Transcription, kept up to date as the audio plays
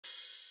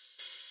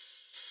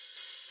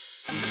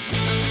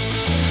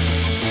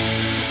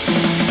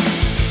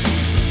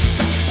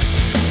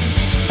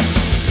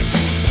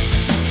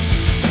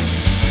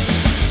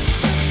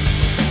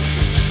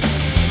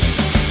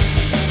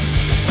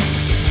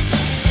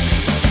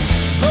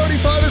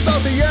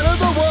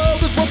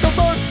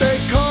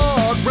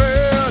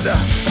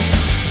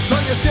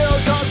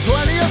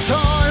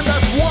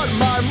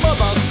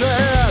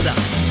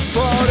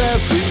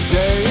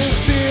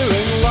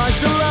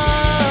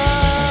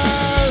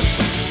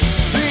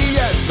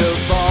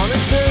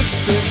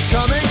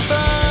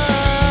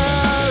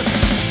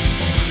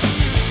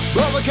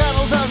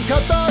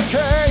Cut the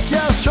cake,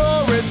 yeah,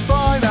 sure, it's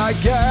fine, I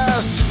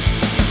guess.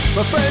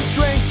 My friends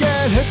drink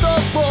and hit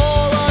the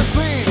floor, I'm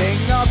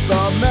cleaning up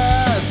the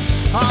mess.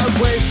 I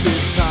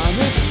wasted time,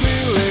 it's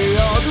really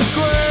a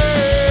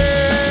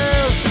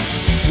disgrace.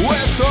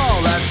 With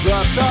all that's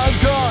left, I'm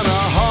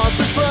gonna haunt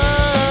this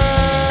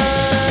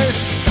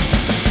place.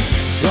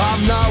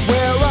 I'm not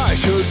where I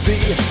should be,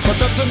 but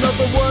that's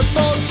another word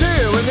for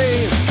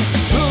tyranny.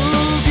 Who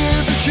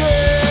gives a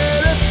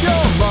shit if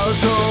your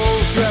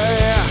muzzle's grey?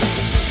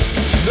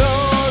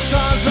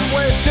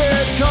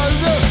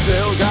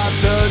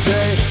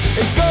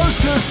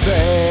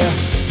 Say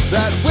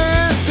that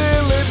we're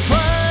still in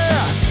play,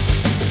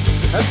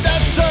 and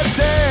that's a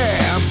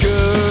damn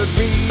good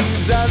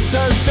reason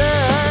to stay.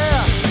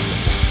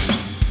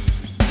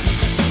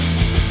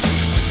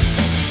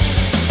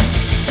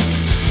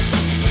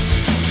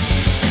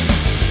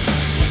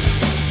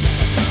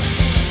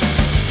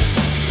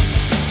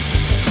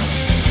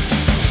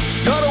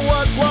 Gotta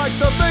work like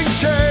nothing's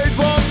changed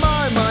while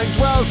my mind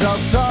dwells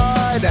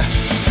outside.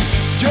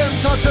 Jim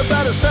talks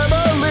about his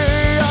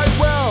family, eyes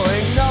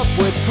welling up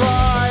with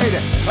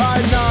pride.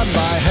 I nod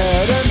my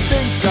head and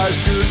think I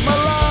screwed my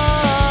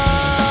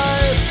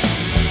life.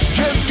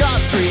 Jim's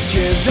got 3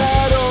 kids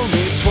at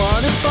only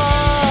 25.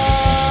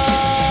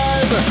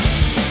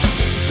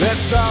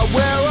 That's not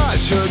where I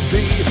should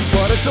be,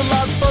 but it's a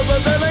lot further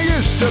than I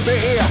used to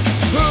be.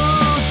 Who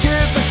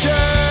gives a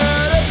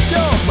shit if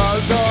your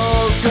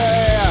muzzle's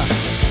grey?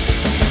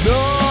 No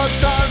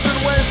time's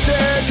been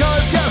wasted,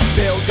 'cause you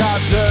still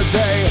got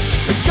today.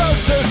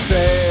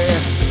 Say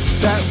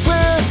that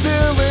we're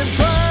still in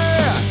play,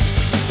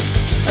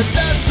 and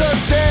that's a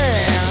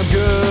damn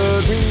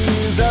good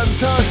reason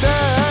to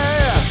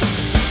stay.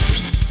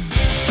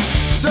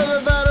 So the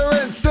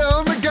veteran's still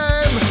in the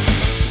game,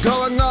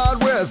 going on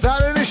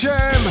without any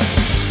shame.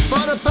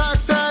 Find a pack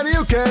that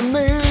you can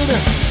lead,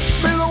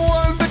 be the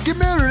one the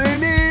community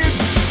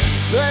needs.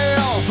 They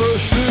all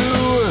push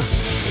through,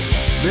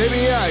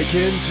 maybe I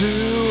can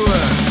too.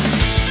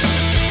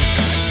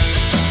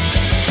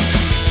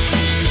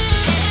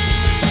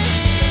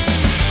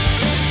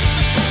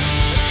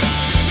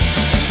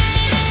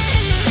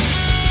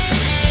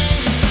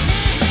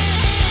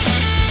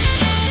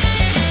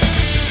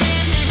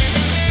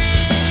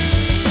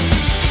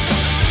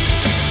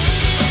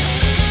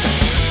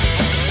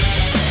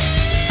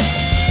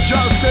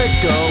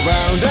 Stick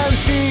around and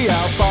see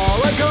how far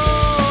I go.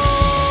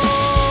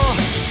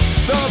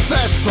 The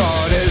best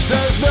part is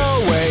there's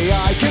no way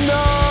I can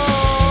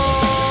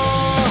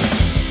know.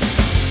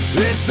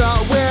 It's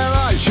not where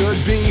I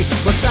should be,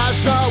 but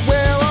that's not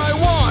where I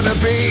wanna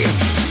be.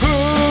 Who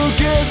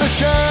gives a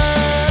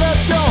shit if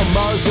your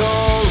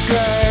muzzle's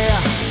grey?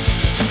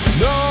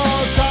 No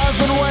time's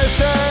been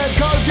wasted,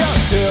 'cause you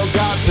still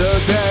got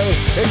today.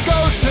 It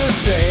goes to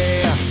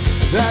say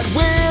that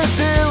we're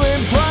still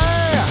in play.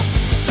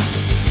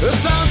 It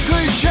sounds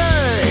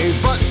cliche,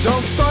 but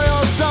don't throw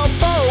yourself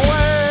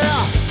away.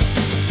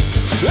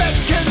 It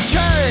can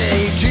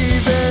change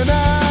even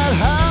at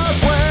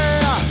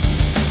halfway,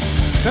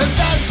 and